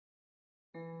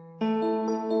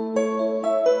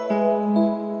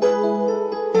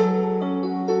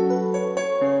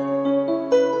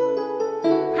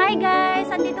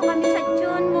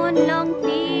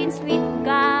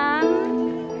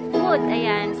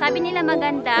Sabi nila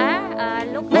maganda,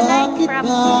 look alike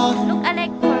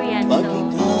Korean. So,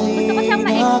 gusto ko siyang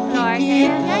ma-explore.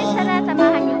 Kaya guys, tara,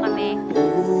 samahan niyo kami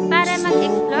para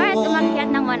mag-explore at umakyat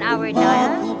ng 1 hour daw.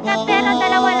 Pero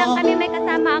dalawa lang kami, may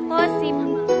kasama ako, si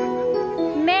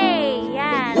May.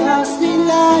 Yan.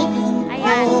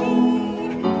 Ayan.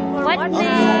 What's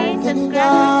May? Subscribe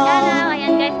to my channel.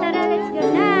 Ayan guys, tara, let's go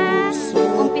na.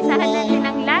 Umpisahan natin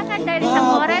ang lakad dahil isang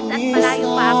oras at malayo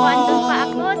pa ako. Andun pa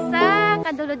ako sa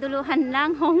kaduluduluhan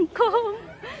lang, Hong Kong.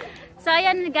 So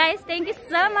ayan guys, thank you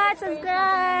so much.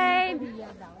 Subscribe.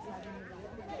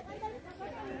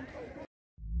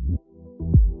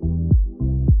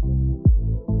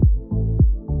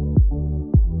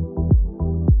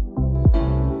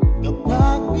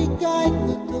 Kapag bigay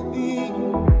katabi,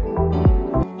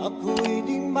 ako'y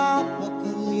di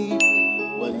mapakali.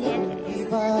 Walang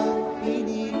iba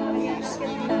iniisip,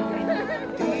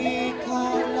 di ka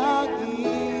lagi.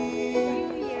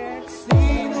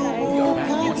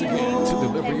 Once again, to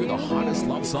deliver you the hottest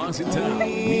love songs in town,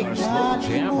 we are Slow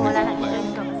Jam Republic.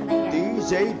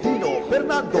 DJ Dino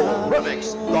Fernando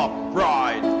Remix, the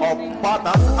pride of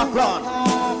Batang Aklan.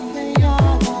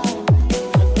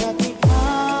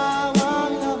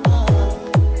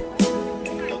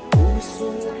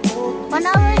 1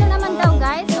 hour na naman daw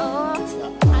guys. So,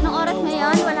 anong oras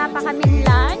ngayon? Wala pa kaming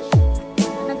lunch.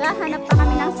 Naghahanap pa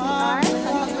kami ng CR.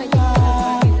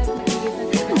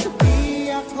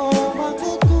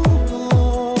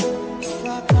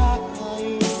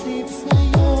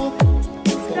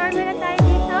 Explore muna tayo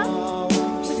dito.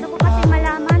 Gusto ko kasi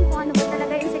malaman kung ano ba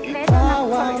talaga yung sekreto ng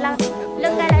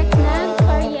lookalike ng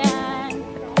Korean.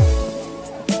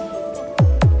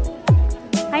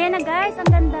 Ayan na guys, ang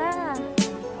ganda.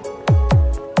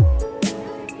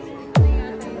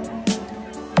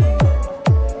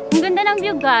 Ang ganda ng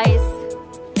view guys.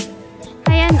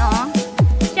 Ayan oh.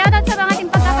 Shoutout sa mga team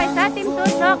pagkakay sa Team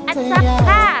Tusok at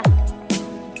Saka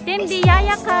Team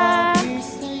Biyaya ka.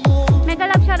 Mega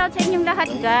love shoutout sa inyong lahat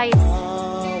guys.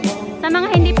 Sa mga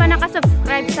hindi pa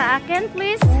nakasubscribe sa akin,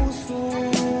 please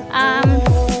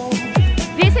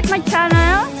visit my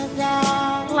channel,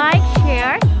 like,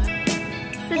 share,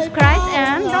 subscribe,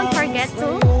 and don't forget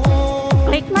to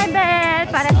click my bell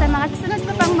para sa mga susunod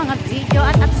ko pang mga video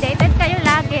at updated kayo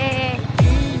lagi.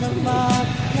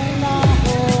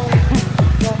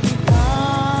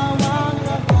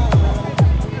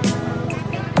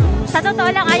 Sa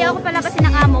totoo lang, ayaw ko palabasin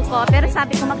ang amo ko, pero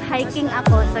sabi ko mag-hiking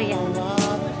ako, so yan.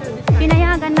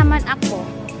 Pinayagan naman ako.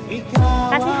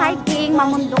 Kasi hiking,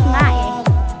 mamundok nga eh.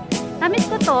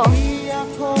 Namiss ko to.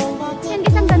 Yan,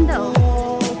 isang ganda oh.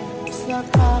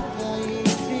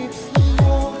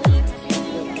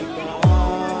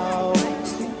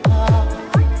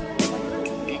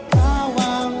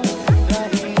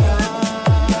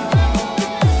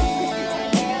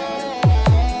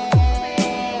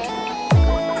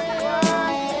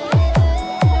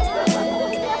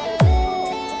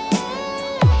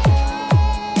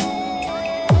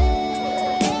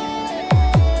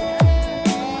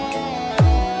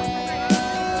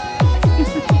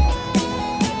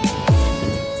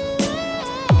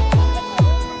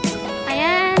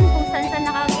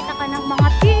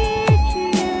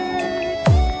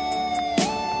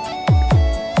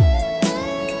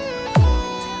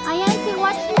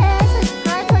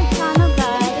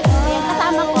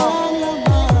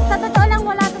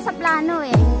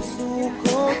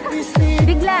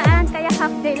 Biglaan, kaya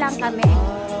half day lang kami.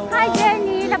 Hi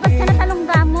Jenny, labas ka na sa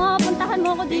lungga mo. Puntahan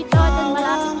mo ako dito. Doon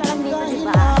malapit ka lang dito,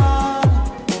 diba?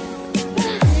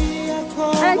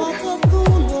 Ayan,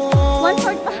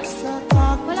 1/4 pa.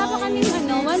 Wala pa kaming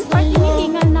ano, 1/4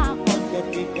 hinihingal na ako.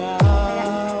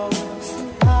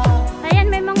 Ayan,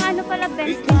 may mga ano pala,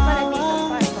 bench din pala dito.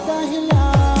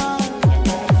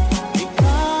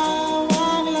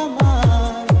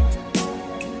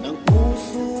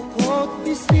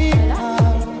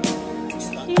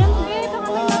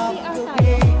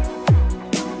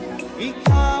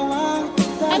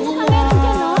 Ano ka meron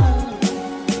dyan, no?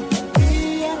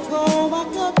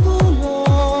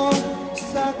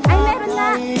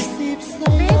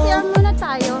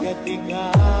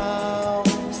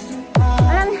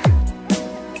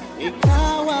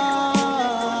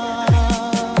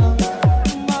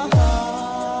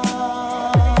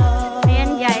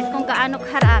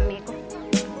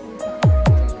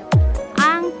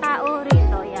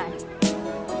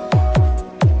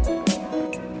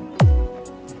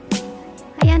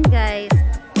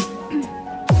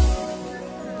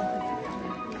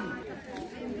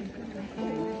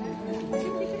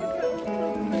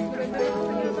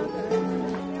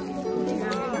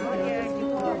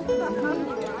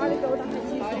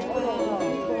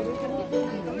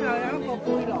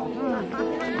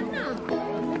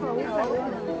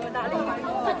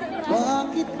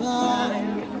 ba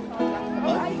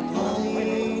pag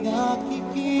ika'y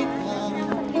nakikita?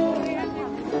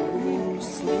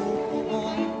 Puso ko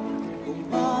ay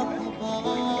kumakaba.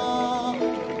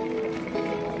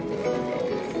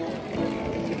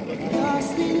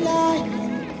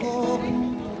 Pagkasilayan ko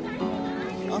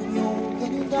ang iyong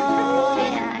ganda.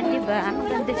 Ayan, diba?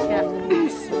 Maganda siya.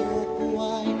 Puso ko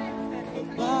ay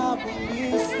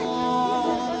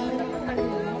nagbabalisan.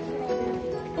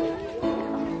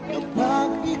 Kapag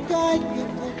ika'y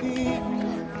katabi,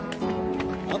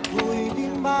 ako'y di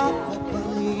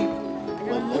makapalik.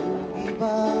 Walang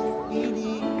ibang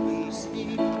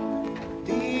iniisip,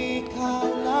 di ka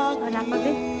Wala pa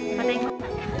din. Patay lagi. mo.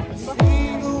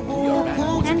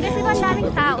 Sinubukan Yan kasi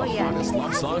maraming tao yan. Hottest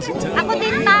love songs in town. Ako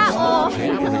din tao.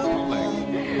 Jam Republic.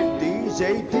 DJ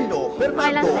Dino Walang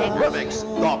Fernando sex. Remix,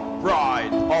 the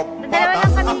pride of Dalawa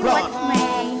lang kami Part1.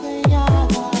 watchmate.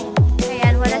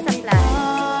 Ayan, wala sa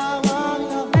plan. So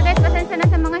guys, pasensya na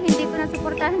sa mga hindi ko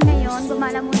nasuportahan ngayon.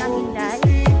 Gumala muna ang hinday.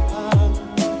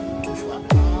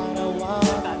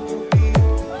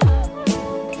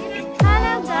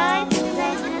 Hello guys, ito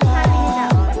guys, sinasabi nila.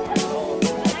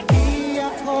 Di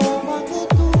ako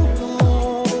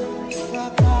matutulog sa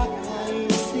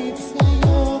kakaisip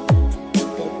sa'yo.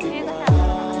 Ayan,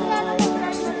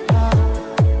 kasama.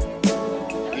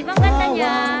 Di ba ang ganda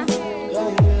niya?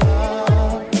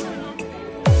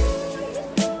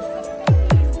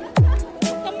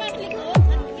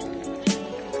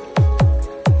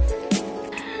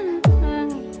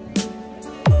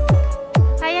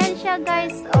 Ayan siya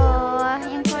guys, oh,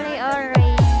 yung kulay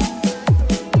orange.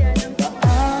 Ayan,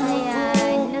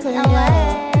 look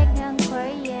alike ng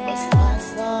Korean.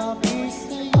 Sabi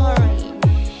sa'yo, Orange.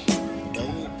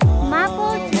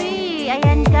 Maple tree.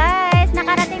 Ayan guys,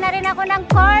 nakarating na rin ako ng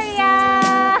Korea.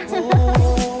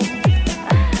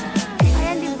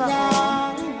 Ayan, di ba?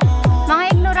 Mga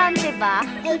ignorante ba?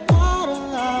 ay parang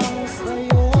lang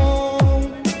sa'yo.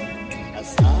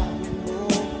 Asahan mo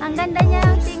Ang ganda niya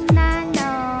ang tingnan, no?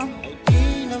 ay di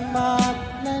na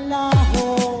maglalaho.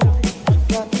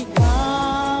 Pagkat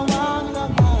ikaw ang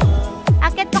laman.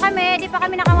 Akit pa kami, di pa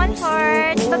kami naka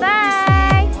 1/4.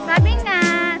 Bye-bye! Sabi nga,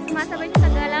 sumasabay siya sa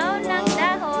galaw ng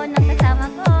dahon. Nagkasama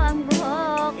ko ang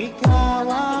buhok. Ikaw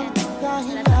ang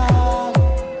dahilan.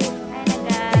 Ayan na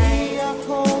guys. Di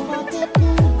ako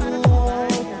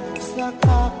matutulog sa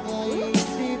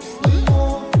kakaisip sa'yo.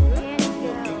 Ayan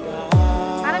siya.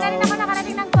 Para na rin ako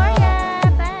nakarating ng Korea.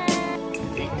 Bye!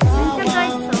 Ayan siya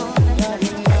guys, so.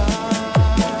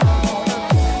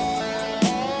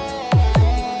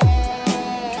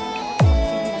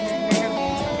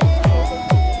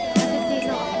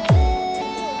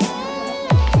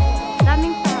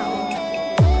 Daming tao.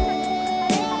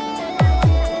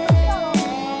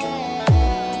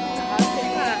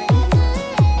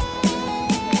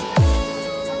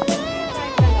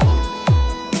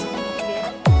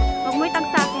 Huwag mo itag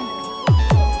sa akin.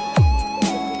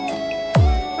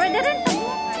 Pwede rin tag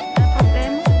mo. Wala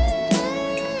problema.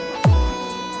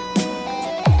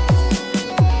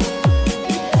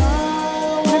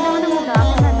 Ganda mo ng mukha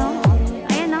ako, ano?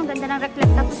 Ayan, ang ganda ng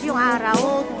reflect. Tapos yung araw,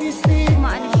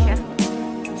 umaano siya.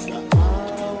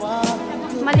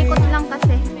 Malikot lang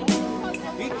kasi.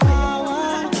 Ikaw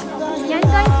ang dahilan. Yan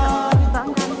guys, oh, diba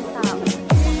ang daming tao?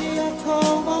 Di ako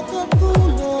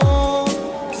matutulog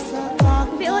sa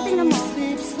Bi, oh, tingnan mo.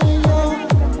 kakaisip sa'yo.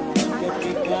 Pagkat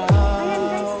ikaw Ayan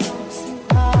guys,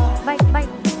 sinta. bike,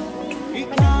 bike.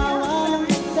 Ikaw ang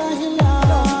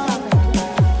dahilan.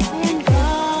 Ayan guys.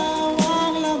 Ikaw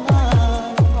ang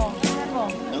laman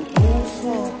ng puso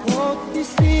ko't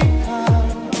isipan.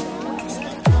 Sa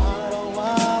araw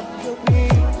at gabi.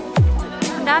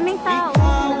 Ang daming tao.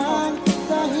 Ikaw ang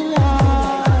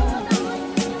dahilan.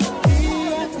 Di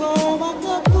ako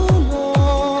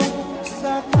makatulog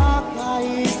sa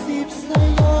kakaisip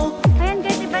sa'yo. Ayan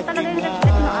guys, iba talaga yung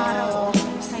reflect ng araw.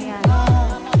 Ayan.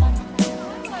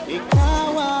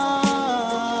 Ikaw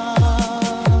ang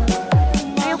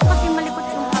Ayoko kasi malipot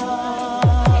yung tao.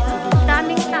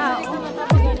 Daming tao.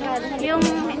 Yung,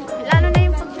 lalo na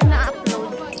yung pag na-upload.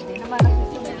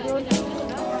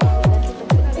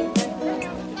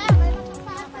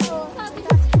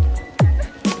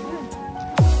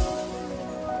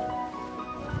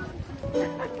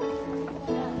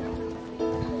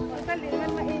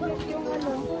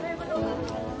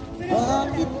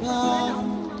 bakit ba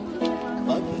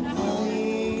pag ika'y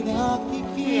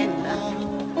nakikita?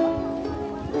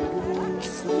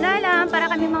 Lala, para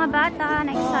kami mga bata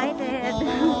na excited.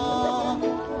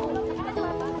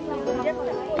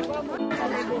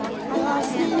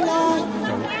 Kasilayan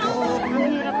ko Ang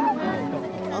hirap.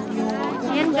 ang iyong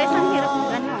Ayan guys, ang hirap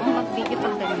mag-video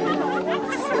pag ganyan.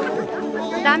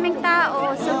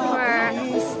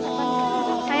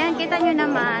 nyo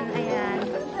naman, ayan.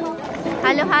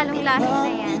 Halo-halong lahi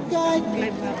na yan.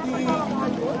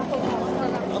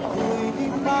 Ako'y di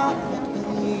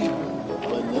makakali,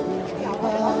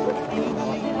 walang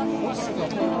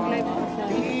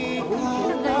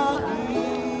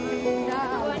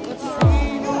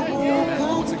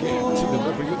Once again, to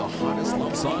deliver you the hottest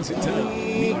love songs in town,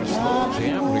 we are Slow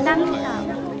Jam Daming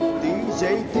Recording. tao.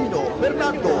 DJ Tino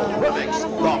Fernando Remix,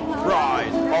 the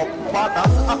pride of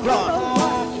Batang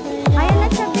Aklan.